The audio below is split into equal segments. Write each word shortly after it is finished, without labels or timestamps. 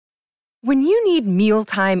When you need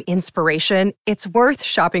mealtime inspiration, it's worth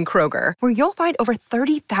shopping Kroger, where you'll find over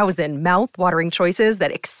 30,000 mouth-watering choices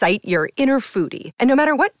that excite your inner foodie. And no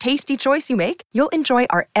matter what tasty choice you make, you'll enjoy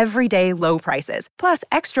our everyday low prices, plus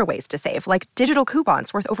extra ways to save, like digital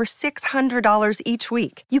coupons worth over $600 each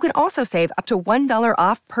week. You can also save up to $1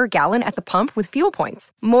 off per gallon at the pump with fuel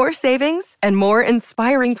points. More savings and more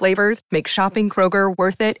inspiring flavors make shopping Kroger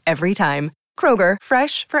worth it every time. Kroger,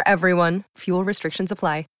 fresh for everyone. Fuel restrictions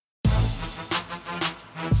apply.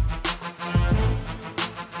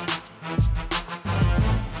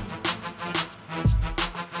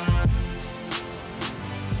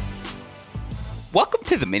 Welcome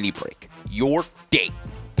to the Mini Break, your daily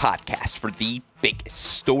podcast for the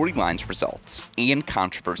biggest storylines, results, and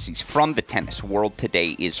controversies from the tennis world.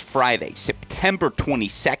 Today is Friday, September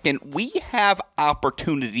 22nd. We have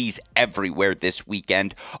opportunities everywhere this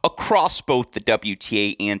weekend across both the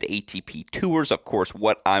WTA and ATP tours. Of course,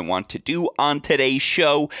 what I want to do on today's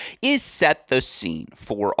show is set the scene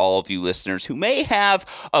for all of you listeners who may have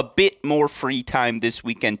a bit more free time this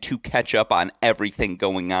weekend to catch up on everything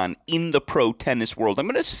going on in the pro tennis world. I'm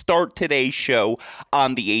going to start today's show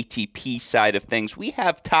on the ATP side of things. We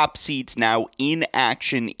have top seeds now in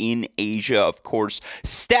action in Asia, of course.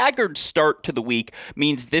 Staggered start to the week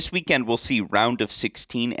means this weekend we'll see round of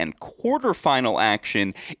 16 and quarterfinal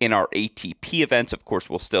action in our ATP events. Of course,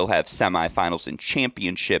 we'll still have semifinals and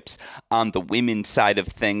championships on the women's side of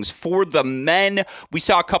things. For the men, we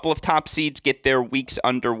saw a couple of top seeds get their weeks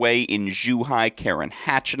underway in Zhuhai. Karen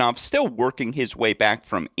Khachanov still working his way back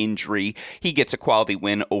from injury. He gets a quality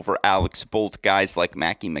win over Alex Bolt. Guys like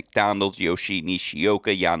Mackie McDonald, Yoshi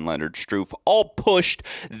Nishioka, Jan-Lennard Struff, all pushed.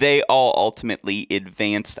 They all ultimately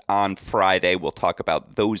advanced on Friday. We'll talk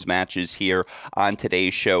about those matches here on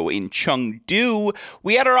today's show. In Chengdu,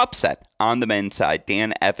 we had our upset on the men's side.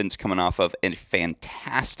 Dan Evans coming off of a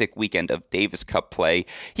fantastic weekend of Davis Cup play.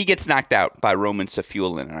 He gets knocked out by Roman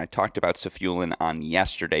Safiullin, and I talked about Safiullin on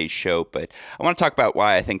yesterday's show, but I want to talk about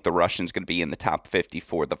why I think the Russian's going to be in the top 50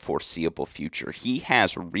 for the foreseeable future. He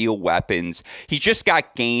has real weapons. He just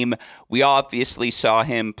got game. We obviously saw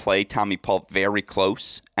him play Tommy Paul very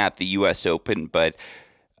close at the U.S. Open, but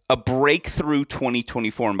a breakthrough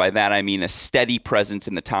 2024, and by that I mean a steady presence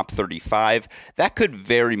in the top 35, that could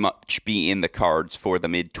very much be in the cards for the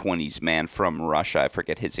mid-20s man from Russia. I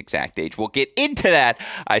forget his exact age. We'll get into that,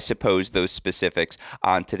 I suppose, those specifics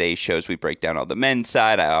on today's shows. We break down all the men's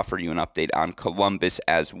side. I offer you an update on Columbus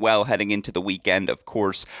as well, heading into the weekend, of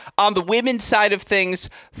course. On the women's side of things,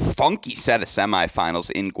 funky set of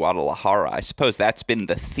semifinals in Guadalajara. I suppose that's been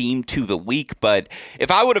the theme to the week, but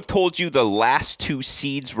if I would have told you the last two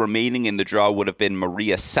seeds remaining in the draw would have been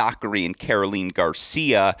Maria Sakkari and Caroline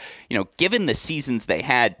Garcia, given the seasons they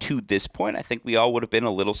had to this point, I think we all would have been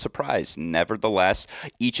a little surprised. Nevertheless,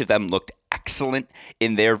 each of them looked excellent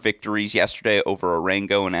in their victories yesterday over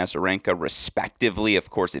Arango and Azarenka, respectively. Of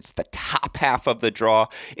course, it's the top half of the draw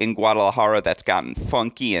in Guadalajara that's gotten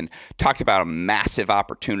funky, and talked about a massive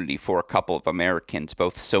opportunity for a couple of Americans,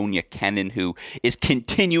 both Sonia Kenin, who is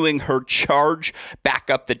continuing her charge back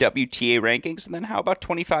up the WTA rankings, and then how about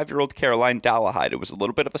 25-year-old Caroline Dolehide? It was a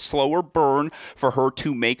little bit of a slower burn for her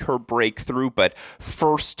to make her breakthrough, but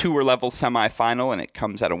first tour-level semifinal, and it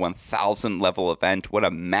comes at a 1,000-level event. What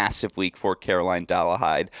a massive week for Caroline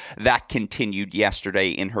Dolehide. That continued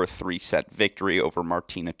yesterday in her 3-set victory over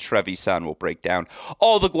Martina Trevisan. We'll break down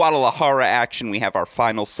all the Guadalajara action. We have our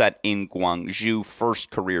final set in Guangzhou,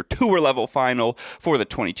 first career tour-level final for the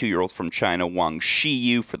 22-year-old from China, Wang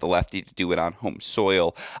Shiyu, for the lefty to do it on home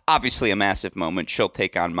soil. Obviously a massive moment. She'll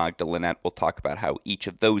take on Magda Linette. We'll talk about how each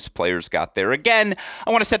of those players got there. Again,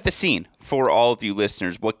 I want to set the scene for all of you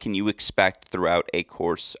listeners. What can you expect throughout a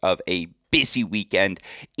course of a busy weekend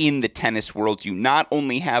in the tennis world? You not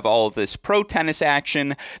only have all of this pro tennis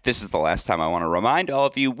action, this is the last time I want to remind all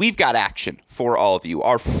of you, we've got action for all of you.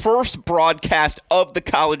 Our first broadcast of the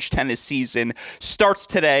college tennis season starts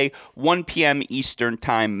today, 1 p.m. Eastern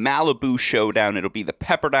Time, Malibu Showdown. It'll be the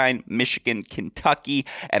Pepperdine, Michigan, Kentucky,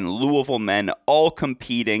 and Louisville men all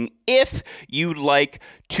competing. If you'd like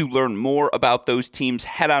to learn more about those teams,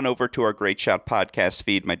 head on over to our Great Shot podcast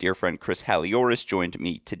feed. My dear friend Chris Halioris joined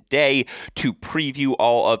me today to preview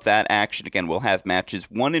all of that action. Again, we'll have matches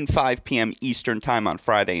 1 and 5 p.m. Eastern Time on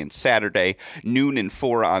Friday and Saturday, noon and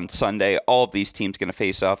 4 on Sunday. All of these teams going to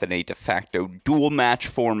face off in a de facto dual match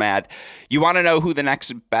format. You want to know who the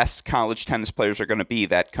next best college tennis players are going to be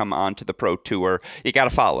that come onto the Pro Tour? You got to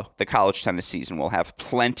follow the college tennis season. We'll have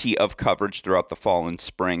plenty of coverage throughout the fall and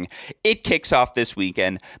spring It kicks off this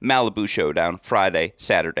weekend, Malibu Showdown, Friday,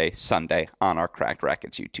 Saturday, Sunday on our Cracked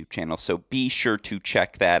Racquets YouTube channel. So be sure to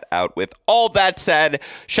check that out. With all that said,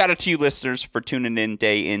 shout out to you listeners for tuning in,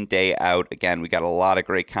 day out. Again, we got a lot of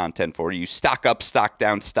great content for you. Stock up, stock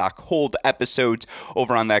down, stock hold episodes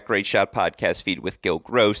over on that Great Shot podcast feed with Gil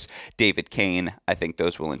Gross, David Kane. I think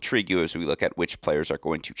those will intrigue you as we look at which players are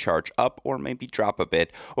going to charge up or maybe drop a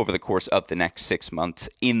bit over the course of the next 6 months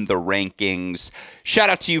in the rankings. Shout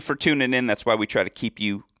out to you for tuning in. That's why we try to keep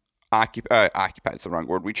you occupied is the wrong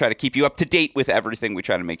word. We try to keep you up to date with everything. We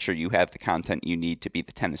try to make sure you have the content you need to be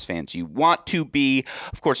the tennis fans you want to be.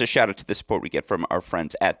 Of course, a shout out to the support we get from our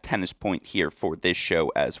friends at Tennis Point here for this show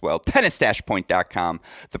as well. Tennis-point.com.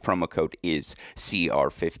 The promo code is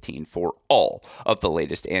CR15 for all of the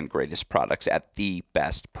latest and greatest products at the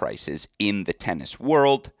best prices in the tennis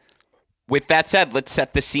world. With that said, let's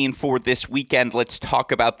set the scene for this weekend. Let's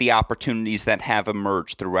talk about the opportunities that have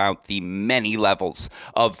emerged throughout the many levels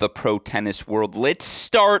of the pro tennis world. Let's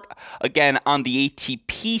start, again, on the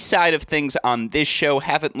ATP side of things on this show.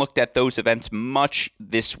 Haven't looked at those events much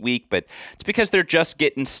this week, but it's because they're just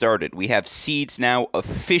getting started. We have seeds now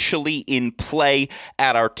officially in play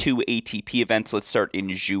at our 2 ATP events. Let's start in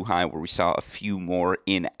Zhuhai, where we saw a few more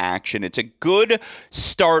in action. It's a good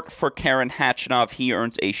start for Karen Khachanov. He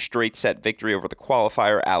earns a straight set victory over the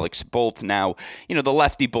qualifier, Alex Bolt. Now, the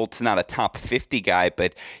lefty Bolt's not a top 50 guy,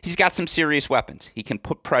 but he's got some serious weapons. He can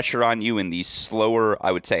put pressure on you in these slower,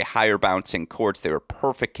 I would say, higher bouncing courts. They were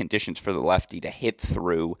perfect conditions for the lefty to hit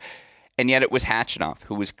through. And yet it was Khachanov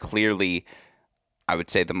who was clearly, I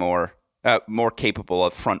would say, the more capable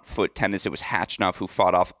of front foot tennis. It was Khachanov who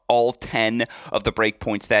fought off all 10 of the break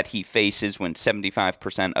points that he faces when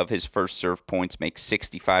 75% of his first serve points make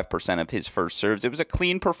 65% of his first serves. It was a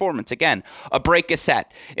clean performance. Again, a break a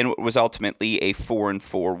set in what was ultimately a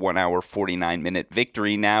 4-4, 1 hour, 49-minute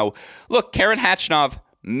victory. Now, look, Karen Khachanov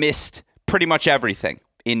missed pretty much everything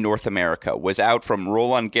in North America, was out from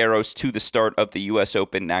Roland Garros to the start of the U.S.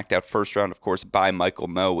 Open, knocked out first round, of course, by Michael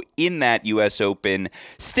Mmoh in that U.S. Open.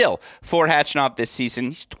 Still, for Khachanov this season,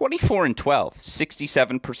 he's 24-12,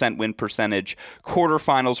 67% win percentage,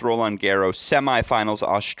 quarterfinals Roland Garros, semifinals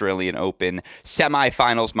Australian Open,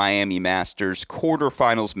 semifinals Miami Masters,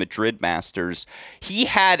 quarterfinals Madrid Masters. He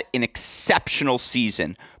had an exceptional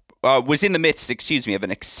season. Was in the midst, of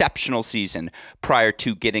an exceptional season prior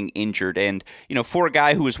to getting injured. And, for a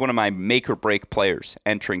guy who was one of my make-or-break players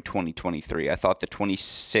entering 2023, I thought the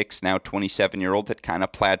 26, now 27-year-old had kind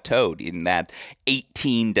of plateaued in that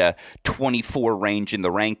 18 to 24 range in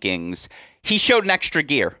the rankings. He showed an extra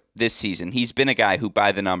gear this season. He's been a guy who,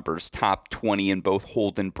 by the numbers, top 20 in both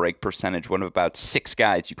hold and break percentage, one of about 6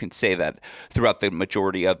 guys, you can say that, throughout the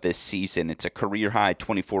majority of this season. It's a career-high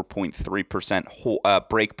 24.3%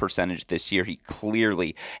 break percentage this year. He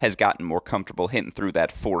clearly has gotten more comfortable hitting through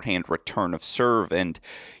that forehand return of serve. And,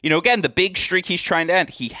 again, the big streak he's trying to end,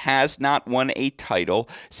 he has not won a title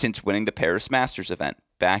since winning the Paris Masters event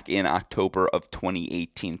back in October of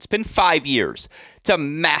 2018. It's been 5 years. It's a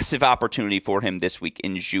massive opportunity for him this week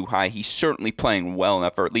in Zhuhai. He's certainly playing well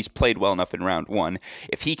enough, or at least played well enough in round 1.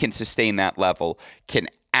 If he can sustain that level, can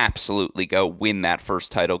absolutely go win that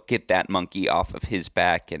first title, get that monkey off of his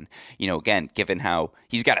back. And, again, given how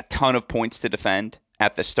he's got a ton of points to defend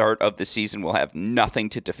at the start of the season, we'll have nothing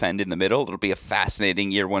to defend in the middle. It'll be a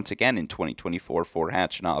fascinating year once again in 2024 for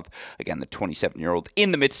Khachanov. Again, the 27-year-old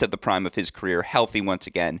in the midst of the prime of his career, healthy once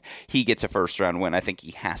again. He gets a first-round win. I think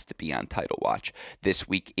he has to be on title watch this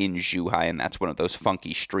week in Zhuhai, and that's one of those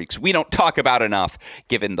funky streaks we don't talk about enough,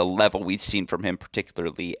 given the level we've seen from him,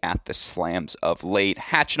 particularly at the slams of late.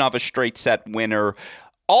 Khachanov, a straight-set winner.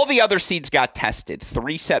 All the other seeds got tested.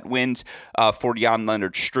 3-set wins for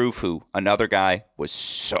Jan-Lennard Struff, who, another guy, was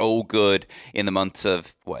so good in the months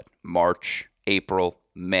of, March, April,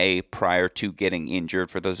 May, prior to getting injured.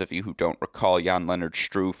 For those of you who don't recall, Jan-Lennard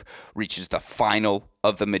Struff reaches the final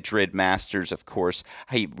of the Madrid Masters, of course.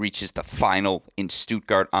 He reaches the final in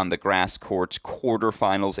Stuttgart on the grass courts,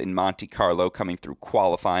 quarterfinals in Monte Carlo, coming through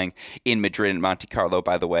qualifying in Madrid and Monte Carlo,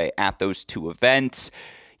 by the way, at those 2 events.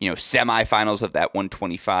 Semifinals of that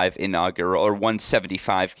 125 inaugural or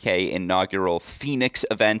 175K inaugural Phoenix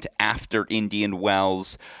event after Indian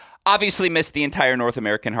Wells. Obviously missed the entire North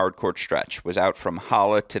American hardcourt stretch. Was out from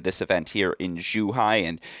Halle to this event here in Zhuhai.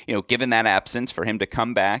 And, given that absence, for him to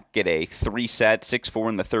come back, get a 3-set, 6-4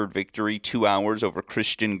 in the third victory, 2 hours over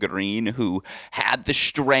Christian Green, who had the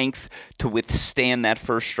strength to withstand that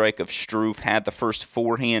first strike of Struff, had the first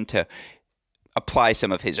forehand to apply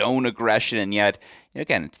some of his own aggression, and yet,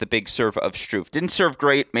 again, it's the big serve of Struff. Didn't serve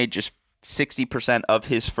great, made just 60% of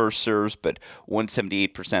his first serves, but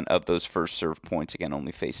 178% of those first serve points. Again,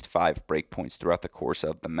 only faced 5 break points throughout the course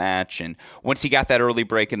of the match. And once he got that early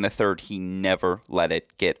break in the third, he never let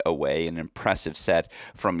it get away. An impressive set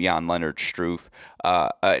from Jan-Lennard Struff.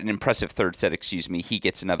 An impressive third set, He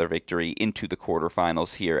gets another victory into the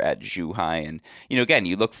quarterfinals here at Zhuhai. And, again,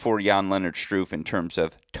 you look for Jan-Lennard Struff in terms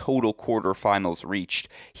of total quarterfinals reached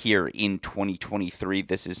here in 2023.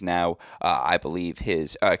 This is now, I believe,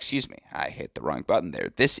 I hit the wrong button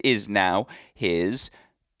there. This is now his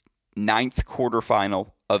 9th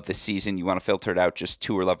quarterfinal of the season. You want to filter it out, just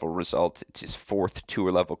tour level results. It's his 4th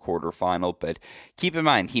tour level quarterfinal, but keep in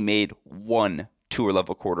mind he made 1 tour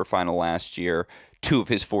level quarterfinal last year, 2 of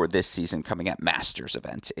his 4 this season coming at Masters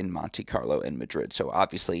events in Monte Carlo and Madrid. So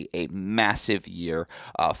obviously a massive year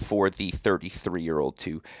for the 33-year-old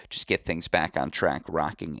to just get things back on track,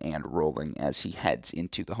 rocking and rolling as he heads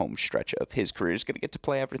into the home stretch of his career. He's going to get to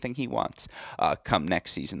play everything he wants come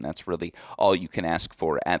next season. That's really all you can ask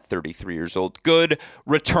for at 33 years old. Good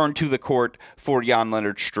return to the court for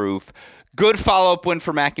Jan-Lennard Struff. Good follow-up win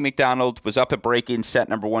for Mackie McDonald. Was up at break-in set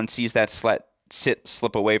number 1, sees that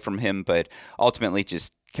slip away from him, but ultimately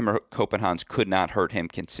just Kimmer Copenhagen could not hurt him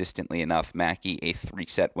consistently enough. Mackie, a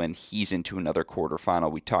 3-set win. He's into another quarterfinal.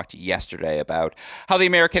 We talked yesterday about how the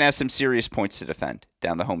American has some serious points to defend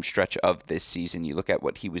down the home stretch of this season. You look at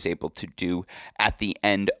what he was able to do at the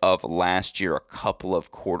end of last year, a couple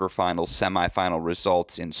of quarterfinal, semifinal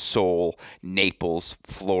results in Seoul, Naples,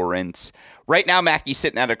 Florence. Right now, Mackie's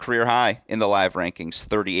sitting at a career high in the live rankings,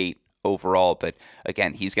 38 overall, but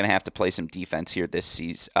again, he's going to have to play some defense here this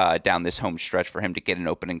season, down this home stretch for him to get an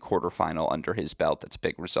opening quarterfinal under his belt. That's a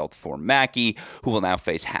big result for Mackie, who will now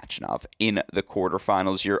face Khachanov in the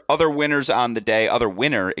quarterfinals. Your other winner,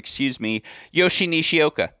 Yoshi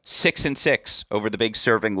Nishioka, 6-6 over the big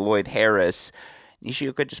serving Lloyd Harris.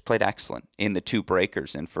 Nishioka just played excellent in the 2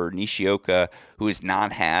 breakers. And for Nishioka, who has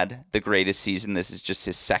not had the greatest season, this is just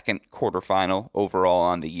his 2nd quarterfinal overall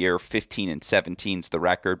on the year. 15-17 is the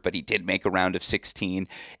record, but he did make a round of 16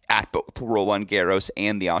 at both Roland Garros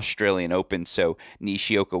and the Australian Open. So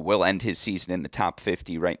Nishioka will end his season in the top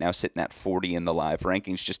 50, right now sitting at 40 in the live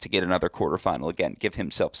rankings, just to get another quarterfinal. Again, give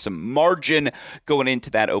himself some margin going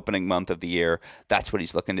into that opening month of the year. That's what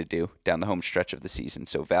he's looking to do down the home stretch of the season.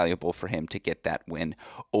 So valuable for him to get that win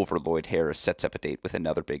over Lloyd Harris. Sets up a date with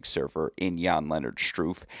another big server in Jan-Lennard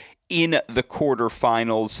Struff in the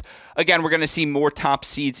quarterfinals. Again, we're going to see more top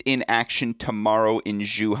seeds in action tomorrow in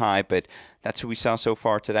Zhuhai, but that's who we saw so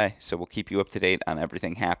far today. So we'll keep you up to date on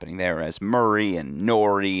everything happening there as Murray and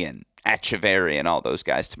Norrie and Etcheverry and all those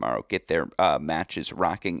guys tomorrow get their matches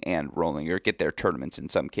rocking and rolling, or get their tournaments in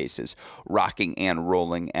some cases rocking and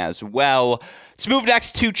rolling as well. Let's move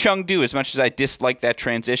next to Chengdu. As much as I dislike that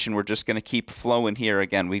transition, we're just going to keep flowing here.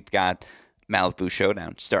 Again, we've got Malibu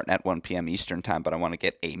Showdown starting at 1 p.m. Eastern time, but I want to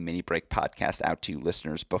get a mini break podcast out to you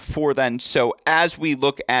listeners before then. So as we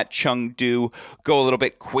look at Chengdu, go a little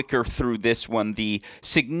bit quicker through this one, the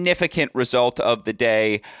significant result of the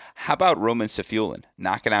day. How about Roman Safiullin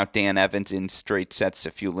knocking out Dan Evans in straight sets?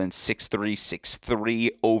 Safiullin 6-3, 6-3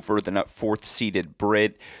 over the 4th-seeded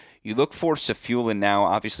Brit. You look for Safiullin now,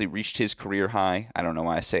 obviously reached his career high. I don't know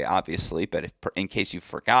why I say obviously, but in case you've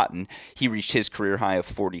forgotten, he reached his career high of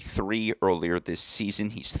 43 earlier this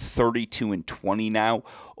season. He's 32-20 now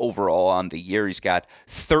overall on the year. He's got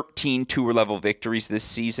 13 tour-level victories this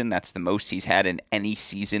season. That's the most he's had in any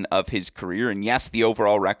season of his career. And yes, the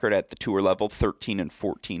overall record at the tour level,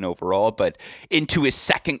 13-14 overall, but into his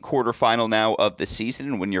 2nd quarterfinal now of the season.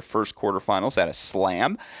 And when your first quarterfinal's at a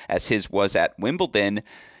slam, as his was at Wimbledon,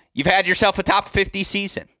 you've had yourself a top 50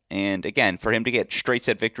 season. And again, for him to get straight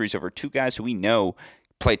set victories over 2 guys who we know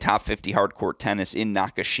play top 50 hardcourt tennis in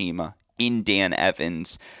Nakashima, in Dan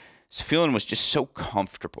Evans, Safiullin was just so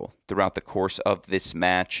comfortable throughout the course of this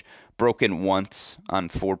match. Broken once on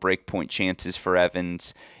 4 breakpoint chances for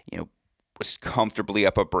Evans. Was comfortably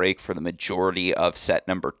up a break for the majority of set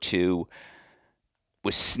number 2.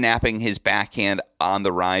 Was snapping his backhand on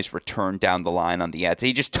the rise, return down the line on the edge.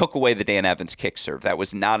 He just took away the Dan Evans kick serve. That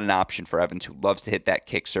was not an option for Evans, who loves to hit that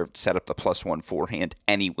kick serve to set up the +1 forehand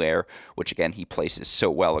anywhere, which again, he places so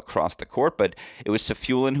well across the court. But it was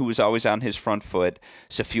Safiullin who was always on his front foot.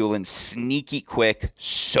 Safiullin sneaky quick,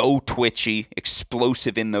 so twitchy,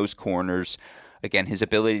 explosive in those corners. Again, his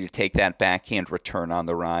ability to take that backhand return on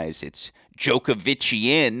the rise. It's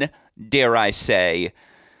Djokovician, dare I say.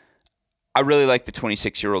 I really like the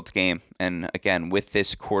 26-year-old's game. And again, with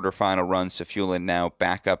this quarterfinal run, Safiullin now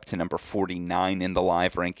back up to number 49 in the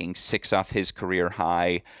live ranking, 6 off his career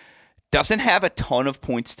high. Doesn't have a ton of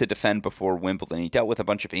points to defend before Wimbledon. He dealt with a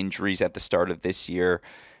bunch of injuries at the start of this year.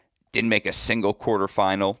 Didn't make a single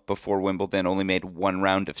quarterfinal before Wimbledon, only made one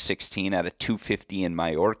round of 16 out of 250 in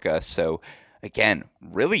Mallorca. So, again,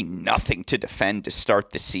 really nothing to defend to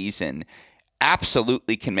start the season.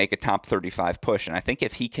 Absolutely can make a top 35 push. And I think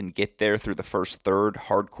if he can get there through the first third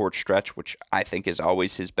hard court stretch, which I think is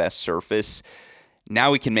always his best surface,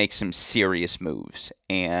 now he can make some serious moves.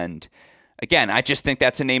 And again, I just think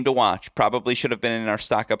that's a name to watch. Probably should have been in our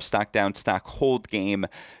stock up, stock down, stock hold game.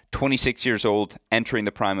 26 years old, entering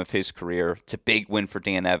the prime of his career. It's a big win for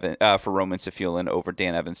for Roman Safiullin over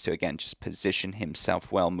Dan Evans to, again, just position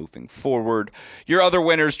himself well moving forward. Your other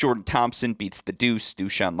winners, Jordan Thompson beats the deuce,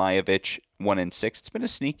 Dusan Lajovic, 1-6. It's been a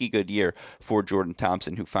sneaky good year for Jordan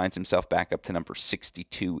Thompson, who finds himself back up to number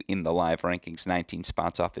 62 in the live rankings, 19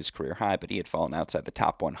 spots off his career high, but he had fallen outside the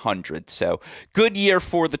top 100. So good year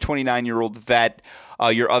for the 29-year-old vet.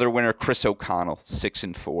 Your other winner, Chris O'Connell,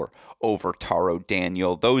 6-4. Over Taro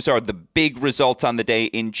Daniel. Those are the big results on the day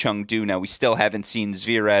in Chengdu. Now, we still haven't seen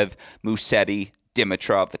Zverev, Musetti,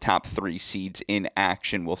 Dimitrov, the top three seeds in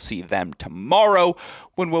action. We'll see them tomorrow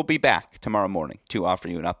when we'll be back tomorrow morning to offer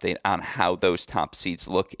you an update on how those top seeds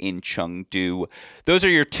look in Chengdu. Those are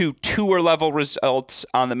your two tour-level results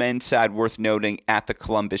on the men's side. Worth noting, at the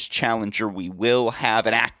Columbus Challenger, we will have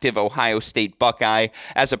an active Ohio State Buckeye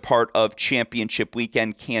as a part of championship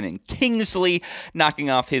weekend. Cannon Kingsley knocking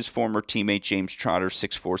off his former teammate James Trotter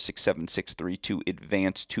 6-4, 6-7, 6-3 to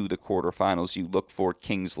advance to the quarterfinals. You look for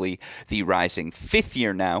Kingsley, the rising fifth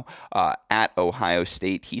year now at Ohio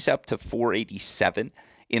State. He's up to 487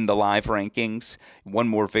 in the live rankings. One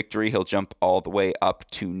more victory, he'll jump all the way up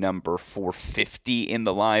to number 450 in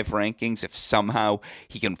the live rankings. If somehow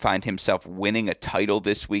he can find himself winning a title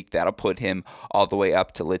this week, that'll put him all the way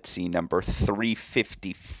up to, let's see, number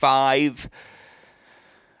 355.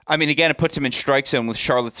 I mean, again, it puts him in strike zone with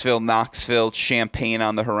Charlottesville, Knoxville, Champaign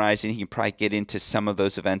on the horizon. He can probably get into some of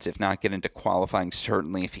those events, if not get into qualifying,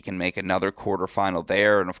 certainly if he can make another quarterfinal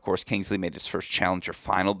there. And, of course, Kingsley made his first Challenger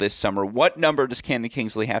final this summer. What number does Cannon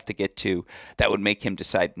Kingsley have to get to that would make him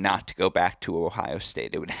decide not to go back to Ohio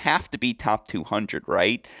State? It would have to be top 200,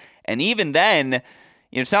 right? And even then,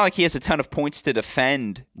 it's not like he has a ton of points to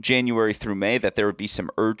defend January through May, that there would be some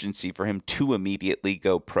urgency for him to immediately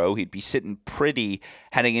go pro. He'd be sitting pretty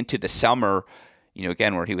heading into the summer,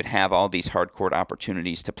 again, where he would have all these hardcourt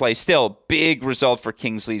opportunities to play. Still, big result for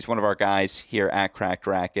Kingsley. He's one of our guys here at Cracked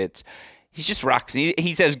Racquets. He's just rocks.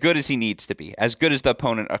 He's as good as he needs to be, as good as the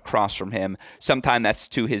opponent across from him. Sometimes that's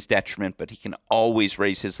to his detriment, but he can always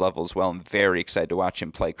raise his level as well. I'm very excited to watch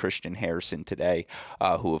him play Christian Harrison today,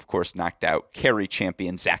 who, of course, knocked out Kerry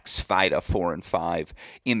champion Zach Svajda 4-5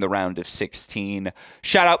 in the round of 16.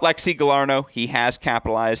 Shout out Lexi Galarno. He has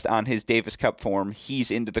capitalized on his Davis Cup form. He's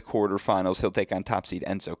into the quarterfinals. He'll take on top seed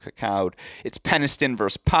Enzo Cacaud. It's Peniston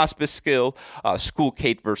versus Pospisil, School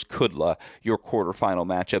Kate versus Kudla, your quarterfinal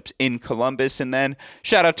matchups in Columbus. And then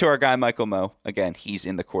shout out to our guy Michael Moe. Again, he's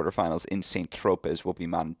in the quarterfinals in St. Tropez. We'll be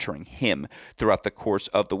monitoring him throughout the course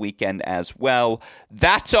of the weekend as well.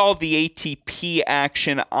 That's all the ATP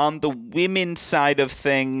action on the women's side of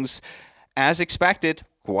things. As expected,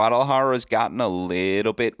 Guadalajara has gotten a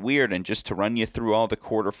little bit weird. And just to run you through all the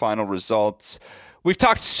quarterfinal results, we've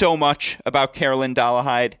talked so much about Caroline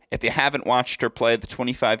Dolehide. If you haven't watched her play, the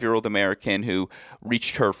 25-year-old American who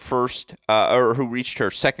reached her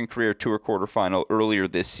second career tour quarterfinal earlier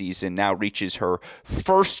this season, now reaches her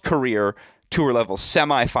first career tour level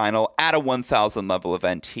semifinal at a 1,000 level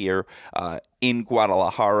event here in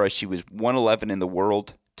Guadalajara. She was 111 in the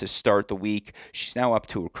world to start the week. She's now up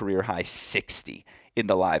to a career high 60 in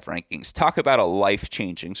the live rankings. Talk about a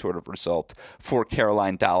life-changing sort of result for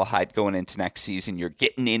Caroline Dolehide going into next season. You're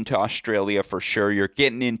getting into Australia for sure. You're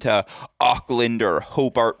getting into Auckland or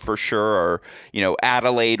Hobart for sure, or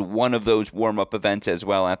Adelaide, one of those warm-up events as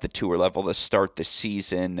well at the tour level to start the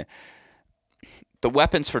season. The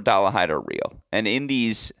weapons for Dolehide are real, and in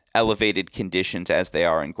these elevated conditions as they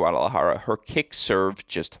are in Guadalajara, her kick serve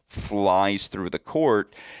just flies through the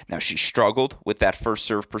court. Now, she struggled with that first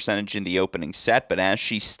serve percentage in the opening set, but as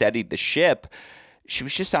she steadied the ship, she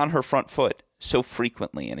was just on her front foot so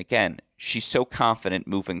frequently. And again, she's so confident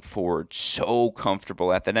moving forward, so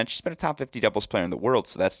comfortable at the net. She's been a top 50 doubles player in the world,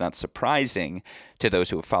 so that's not surprising to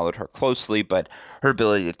those who have followed her closely. But her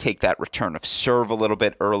ability to take that return of serve a little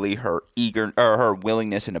bit early, her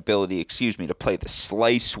willingness and ability, to play the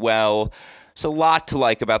slice well. There's a lot to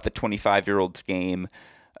like about the 25-year-old's game.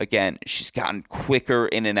 Again, she's gotten quicker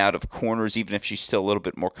in and out of corners, even if she's still a little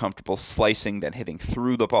bit more comfortable slicing than hitting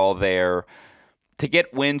through the ball there. To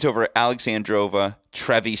get wins over Alexandrova,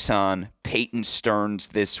 Trevisan, Peyton Stearns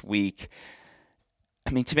this week.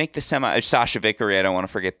 To make the semi, Sasha Vickery, I don't want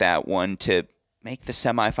to forget that one. To make the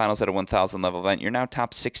semifinals at a 1,000 level event. You're now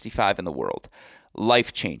top 65 in the world.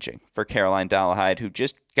 Life-changing for Caroline Dolehide, who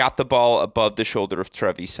just got the ball above the shoulder of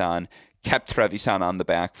Trevisan, kept Trevisan on the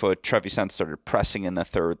back foot. Trevisan started pressing in the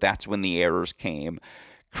third. That's when the errors came.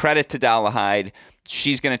 Credit to Dolehide.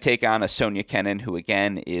 She's going to take on a Sonia Kenin, who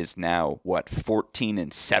again is now,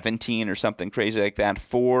 14-17 or something crazy like that.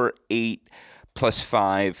 4, 8 plus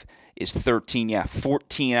 5 is 13. Yeah,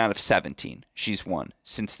 14 out of 17 she's won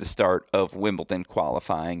since the start of Wimbledon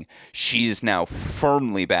qualifying. She's now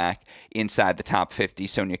firmly back inside the top 50.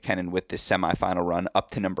 Sonia Kenin with this semifinal run up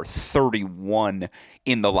to number 31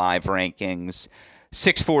 in the live rankings.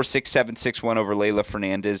 6-4, 6-7, 6-1 over Leylah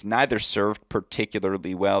Fernandez. Neither served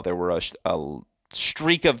particularly well. There were a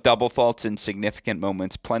streak of double faults in significant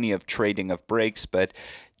moments, plenty of trading of breaks, but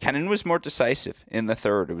Kenin was more decisive in the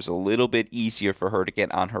third. It was a little bit easier for her to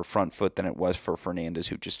get on her front foot than it was for Fernandez,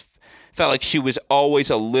 who just felt like she was always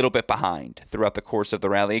a little bit behind throughout the course of the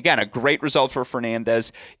rally. Again, a great result for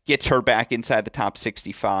Fernandez, gets her back inside the top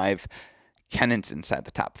 65. Kenin's inside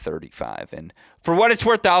the top 35. And for what it's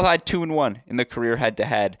worth, Dolehide 2-1 in the career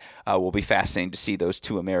head-to-head. Will be fascinating to see those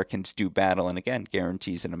two Americans do battle. And again,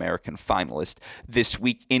 guarantees an American finalist this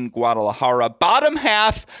week in Guadalajara. Bottom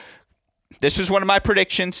half, this was one of my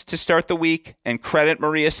predictions to start the week, and credit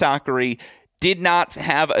Maria Sakkari. Did not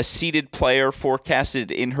have a seeded player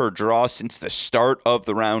forecasted in her draw since the start of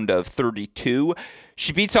the round of 32.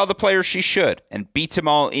 She beats all the players she should and beats them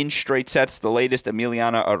all in straight sets. The latest,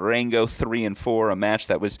 Emiliana Arango, 3-4, a match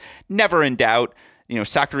that was never in doubt.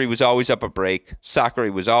 Sakkari was always up a break.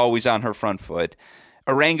 Sakkari was always on her front foot.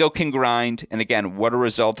 Arango can grind, and again, what a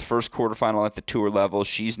result. First quarterfinal at the tour level.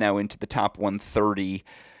 She's now into the top 130.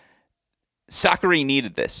 Sakkari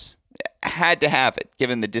needed this. Had to have it,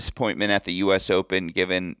 given the disappointment at the U.S. Open,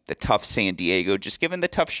 given the tough San Diego, just given the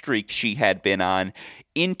tough streak she had been on,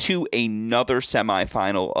 into another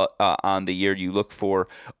semifinal on the year. You look for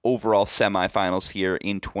overall semifinals here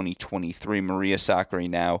in 2023. Maria Sakkari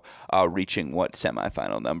now reaching what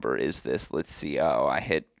semifinal number is this? Let's see. Oh, I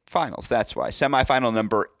hit finals. That's why. Semifinal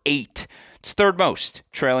number 8. It's third most,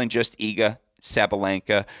 trailing just Iga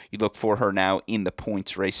Sabalenka. You look for her now in the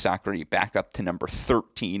points race. Sakkari back up to number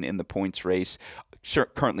 13 in the points race.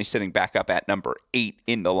 Currently sitting back up at number 8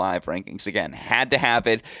 in the live rankings. Again, had to have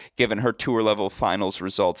it given her tour finals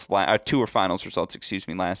results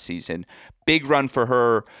last season. Big run for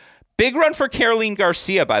her. Big run for Caroline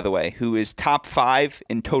Garcia, by the way, who is top 5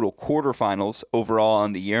 in total quarterfinals overall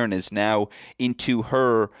on the year and is now into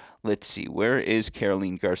her. Let's see, where is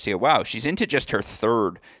Caroline Garcia? Wow, she's into just her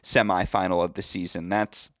third semifinal of the season.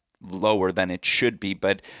 That's lower than it should be,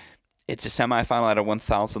 but it's a semifinal at a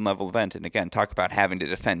 1,000 level event. And again, talk about having to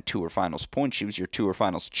defend Tour Finals points. She was your Tour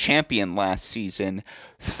Finals champion last season.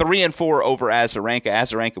 3-4 over Azarenka.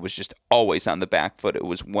 Azarenka was just always on the back foot. It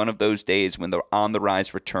was one of those days when the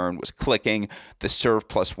on-the-rise return was clicking. The serve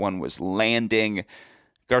 +1 was landing.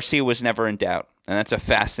 Garcia was never in doubt. And that's a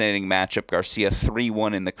fascinating matchup. Garcia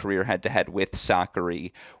 3-1 in the career head-to-head with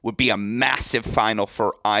Sakkari. Would be a massive final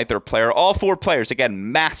for either player. All 4 players,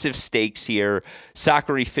 again, massive stakes here.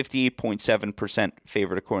 Sakkari 58.7%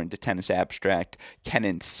 favorite according to Tennis Abstract.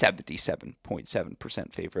 Kenin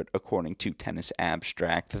 77.7% favorite according to Tennis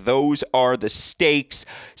Abstract. Those are the stakes.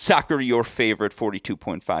 Sakkari your favorite,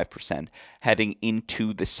 42.5% heading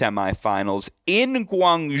into the semifinals. In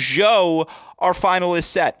Guangzhou, our final is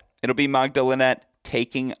set. It'll be Magda Linette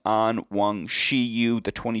taking on Wang Xiyu,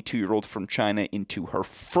 the 22-year-old from China, into her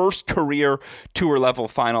first career tour-level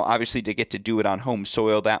final. Obviously, to get to do it on home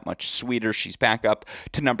soil, that much sweeter. She's back up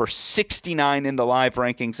to number 69 in the live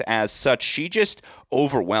rankings as such. She just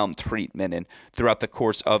overwhelmed Treat Minin throughout the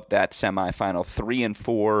course of that semifinal.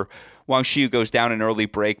 3-4. Wang Xiyu goes down an early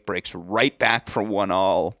break, breaks right back for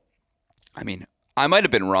 1-all. I mean, I might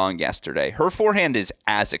have been wrong yesterday. Her forehand is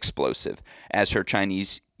as explosive as her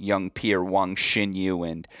Chinese young peer Wang Xinyu,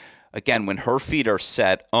 and again, when her feet are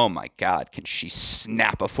set, oh my God, can she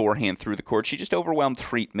snap a forehand through the court? She just overwhelmed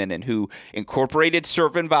Treat Minin, who incorporated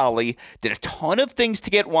serve and volley, did a ton of things to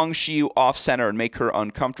get Wang Xiyu off center and make her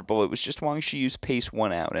uncomfortable. It was just Wang Xiyu's pace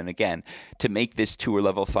won out, and again, to make this tour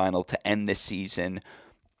level final to end this season,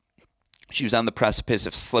 she was on the precipice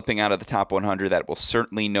of slipping out of the top 100. That will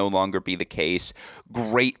certainly no longer be the case.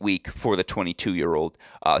 Great week for the 22-year-old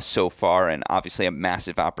so far, and obviously a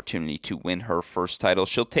massive opportunity to win her first title.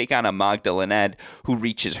 She'll take on a Magda Linette, who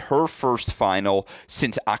reaches her first final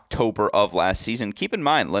since October of last season. Keep in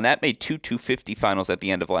mind, Linette made 2 250 finals at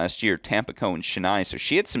the end of last year, Tampico and Chennai, so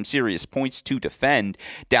she had some serious points to defend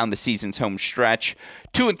down the season's home stretch.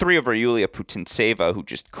 2-3 over Yulia Putintseva, who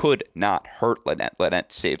just could not hurt Linette.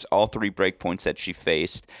 Linette saves all 3 break points that she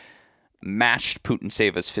faced. matched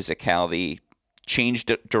Putinceva's physicality,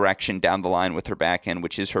 changed direction down the line with her backhand,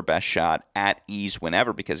 which is her best shot, at ease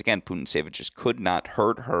whenever, because, again, Putintseva just could not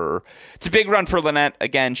hurt her. It's a big run for Linette.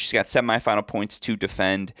 Again, she's got semifinal points to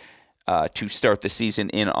defend to start the season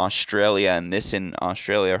in Australia, and this in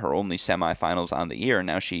Australia, her only semifinals on the year, and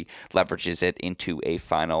now she leverages it into a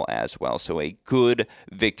final as well. So a good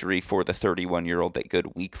victory for the 31-year-old, a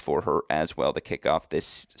good week for her as well to kick off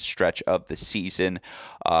this stretch of the season.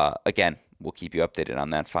 Again, we'll keep you updated on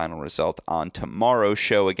that final result on tomorrow's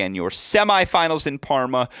show. Again, your semifinals in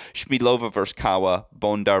Parma, Shmilova versus Kawa,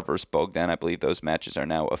 Bondar versus Bogdan. I believe those matches are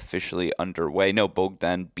now officially underway. No,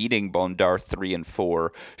 Bogdan beating Bondar 3-4.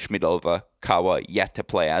 Shmilova, Kawa yet to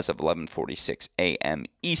play as of 11:46 a.m.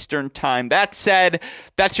 Eastern Time. That said,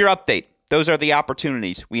 that's your update. Those are the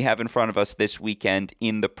opportunities we have in front of us this weekend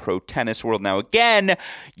in the pro tennis world. Now, again,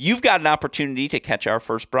 you've got an opportunity to catch our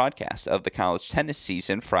first broadcast of the college tennis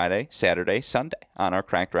season Friday, Saturday, Sunday on our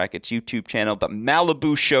Cracked Racquets YouTube channel. The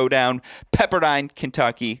Malibu Showdown, Pepperdine,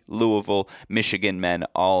 Kentucky, Louisville, Michigan men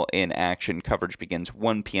all in action. Coverage begins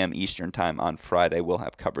 1 p.m. Eastern Time on Friday. We'll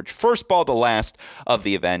have coverage first ball to last of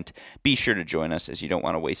the event. Be sure to join us, as you don't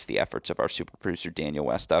want to waste the efforts of our super producer, Daniel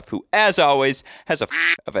Westoff, who, as always, has of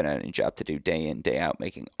an editing job to do day in, day out,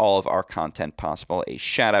 making all of our content possible. A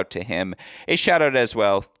shout out to him. A shout out as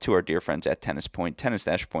well to our dear friends at Tennis Point,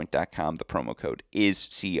 tennis-point.com. The promo code is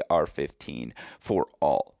CR15 for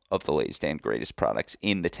all of the latest and greatest products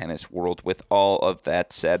in the tennis world. With all of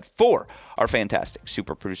that said, for our fantastic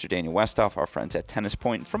super producer Daniel Westoff, our friends at Tennis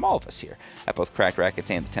Point, and from all of us here at both Cracked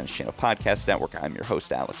Racquets and the Tennis Channel Podcast Network, I'm your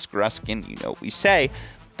host, Alex Gruskin. You know what we say.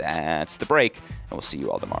 That's the break, and we'll see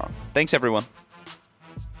you all tomorrow. Thanks, everyone.